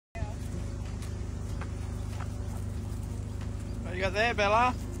you got there,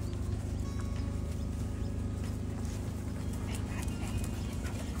 Bella?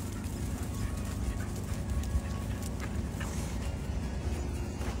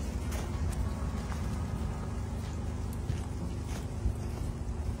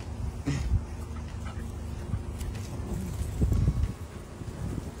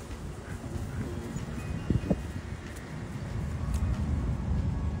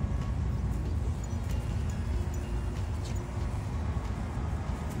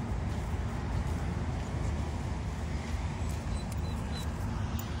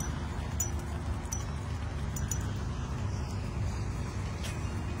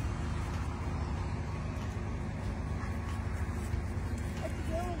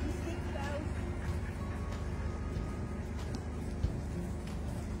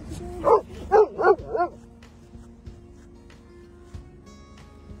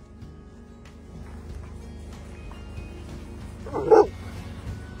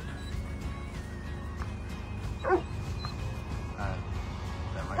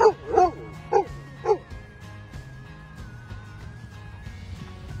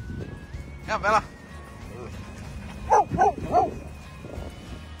 Come on, Bella.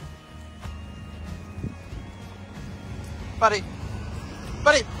 Buddy.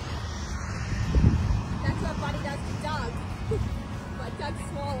 Buddy. That's what Buddy does to Doug. But Doug's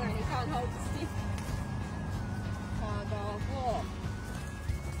smaller and he can't hold the stick. Oh.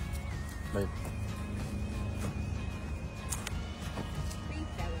 Wait.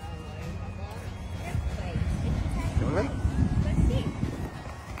 Really? Let's see.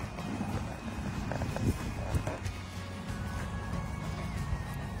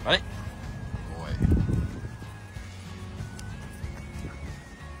 Ready? Boy.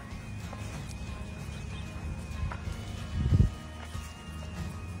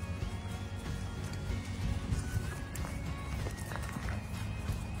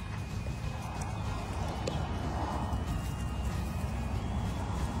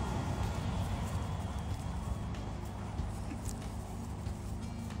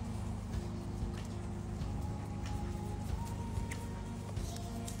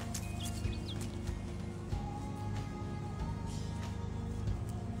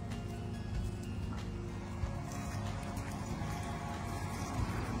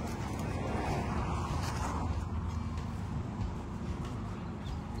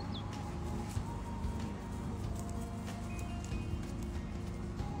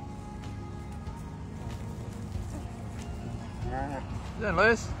 Is that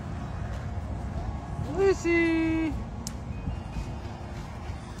Liz? Lucy!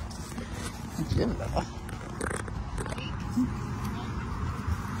 What you doing, Bella?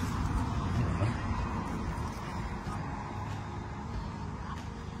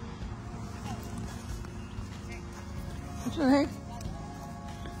 What the heck?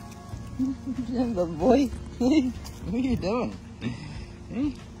 What you doing, little boy? What are you doing? Hey?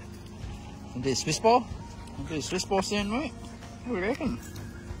 Want to do a Swiss ball? Want to do a Swiss ball soon, mate? What do you reckon?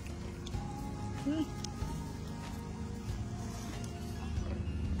 Hmm?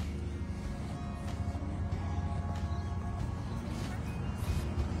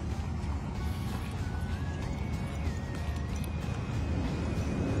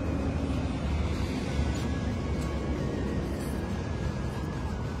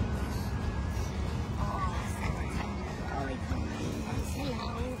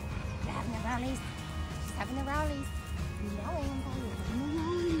 Having the rallies. No,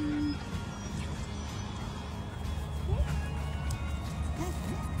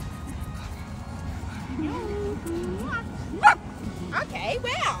 okay,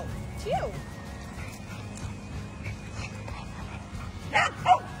 wow. Chill.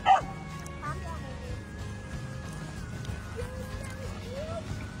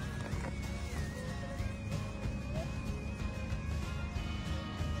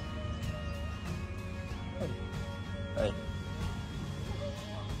 Hey.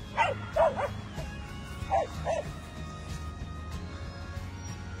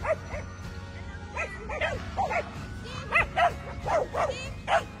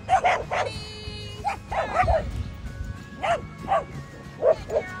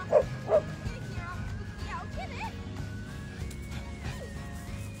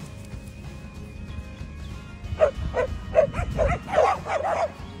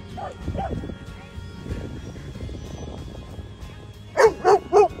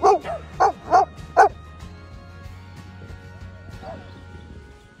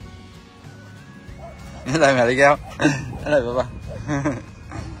 Đây mẹ đi kêu. Đây bà.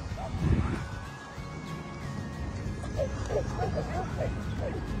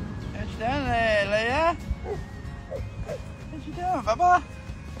 It's down there, Leah. What you doing, Bubba?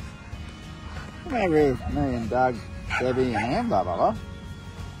 Come over here, me and Doug, Debbie, and Amber, Bubba.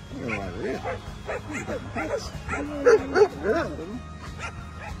 Come over here.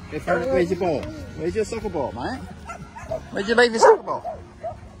 Where's your ball? Where's your soccer ball, mate? Where'd you leave your soccer ball?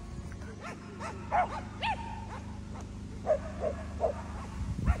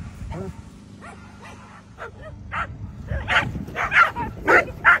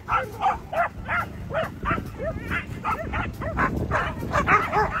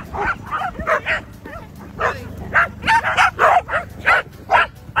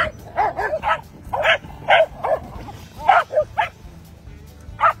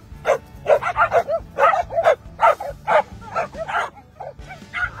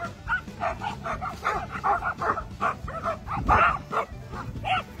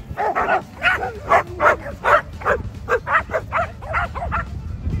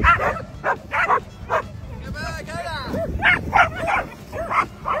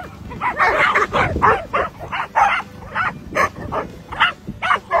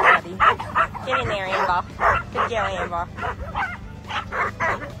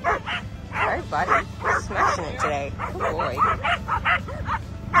 Hey, buddy. Smashing it today. Good boy.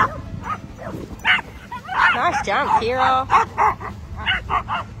 Nice jump, Kira.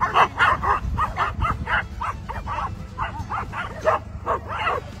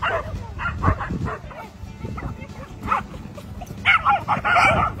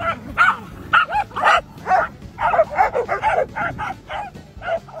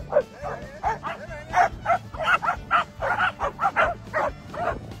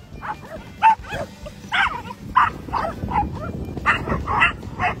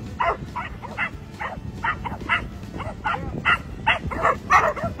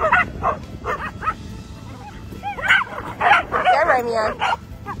 Romeo.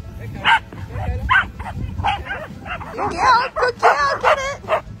 Good girl, get it.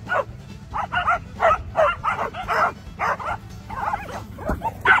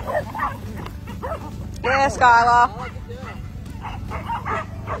 Yeah, Skylar.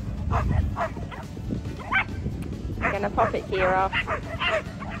 I'm gonna pop it here off.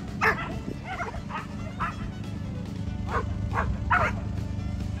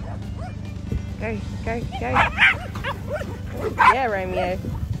 Go, go, go. Yeah, Romeo.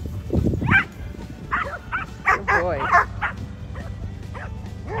 Good boy.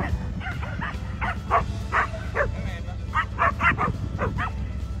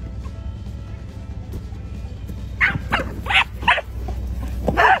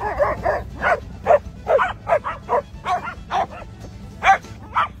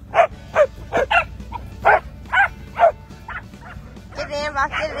 Get it, Amber.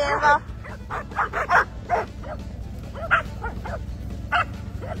 Get it, Amber.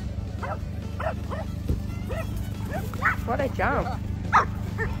 What a jump.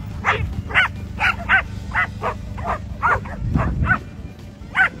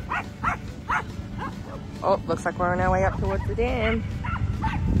 Oh, looks like we're on our way up towards the dam.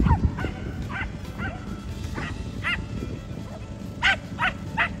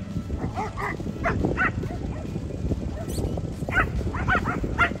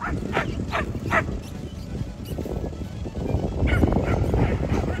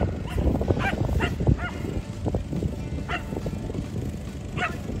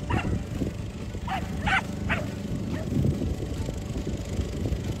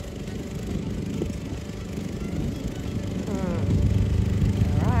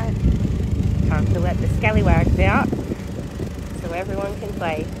 To let the scallywags out so everyone can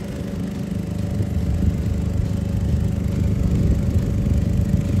play.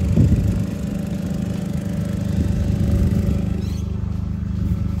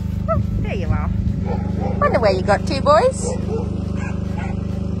 Oh, there you are. Wonder where you got to, boys.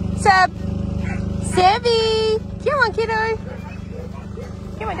 Seb! Sebby! Come on, kiddo.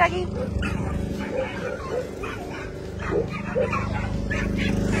 Come on, doggy.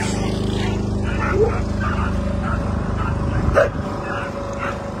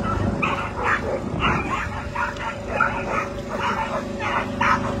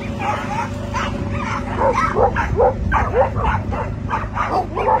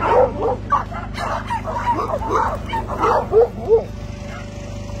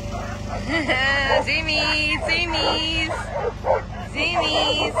 Zoomies, zoomies,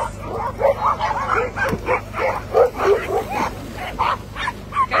 zoomies.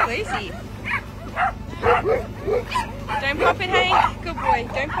 Go Lucy. Don't pop it, Hank. Good boy.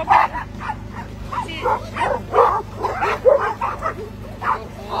 Don't pop it. That's it.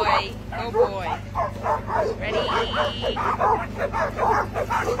 Good boy. Good boy. Ready.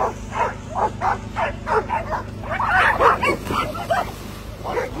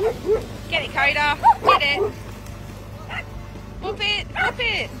 Coda. Get it. Whoop it. Whoop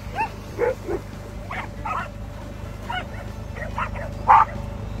it.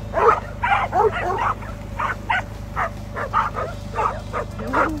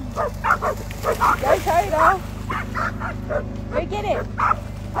 Go, Coda. Go get it.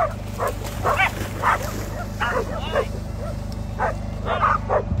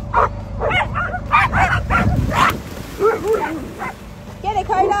 Get it,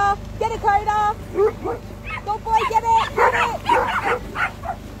 Coda. Get it, Coda. Go, boy, get it. Get it.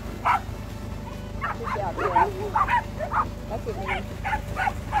 Good job, Vera. That's it, Minnie.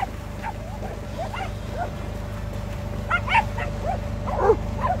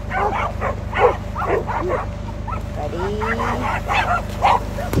 Buddy.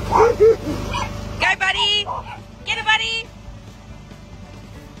 Go, buddy. Get it, buddy.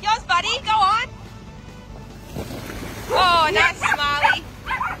 Yours, buddy. Go on. Oh, nice, Smiley.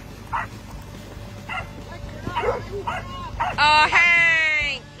 Oh,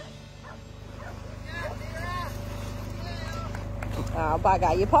 Hank. Oh,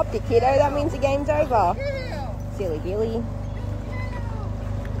 bugger. You popped it, kiddo. That means the game's over. Silly Billy.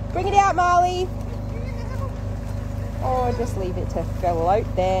 Bring it out, Marley. Oh, just leave it to float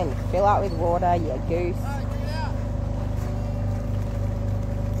then. Fill up with water, you goose.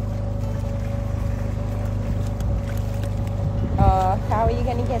 How are you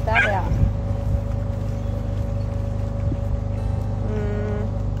going to get that out?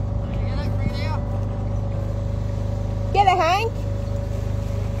 Get it, Hank.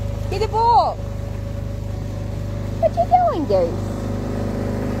 Get the ball. What you doing, goose?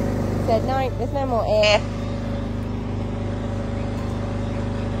 Said no, there's no more air.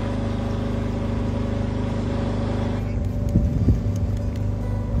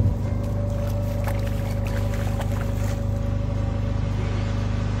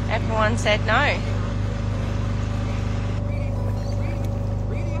 Everyone said no.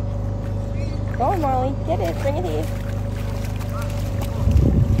 Go on, Molly. Get it. Bring it here.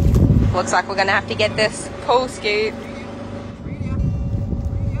 Looks like we're going to have to get this pool scoop.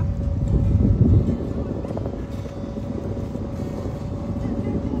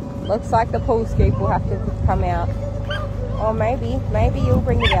 Looks like the pool scoop will have to come out. Or maybe you'll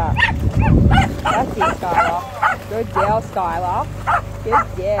bring it out. That's it, Skylar. Good girl, Skylar.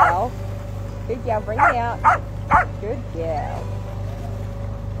 Good girl. Good girl, bring it out. Good girl.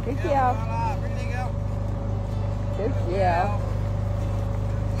 Good girl. Good girl.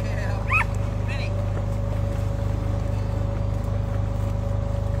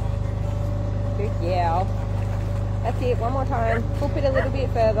 Good girl. That's it, one more time. Flip it a little bit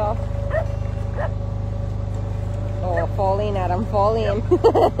further. Oh, fall in, Adam, fall in.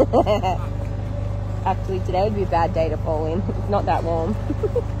 Actually, today would be a bad day to fall in. It's not that warm.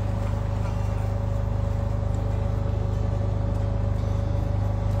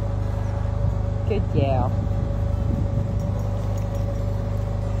 Good girl.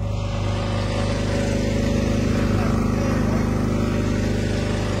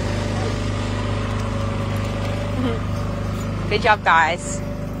 Good job, guys.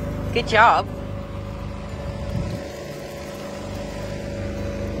 Good job.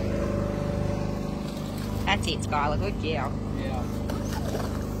 That's it, Skylar. Good girl. Yeah.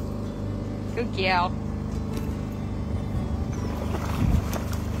 Good girl.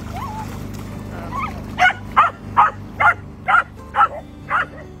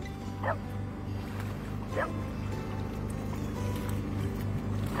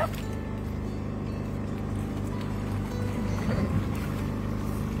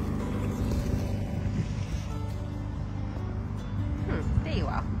 There you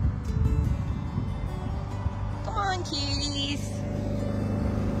are. Come on, cuties.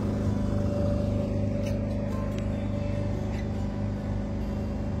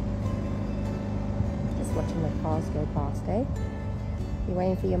 Just watching the cars go past, eh? You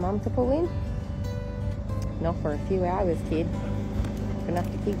waiting for your mum to pull in? Not for a few hours, kid. Gonna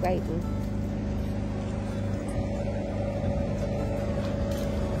have to keep waiting.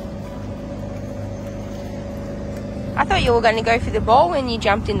 I thought you were going to go for the ball when you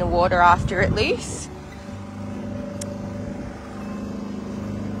jumped in the water after it loose.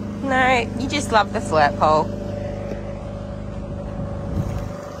 No, you just love the flirt pole.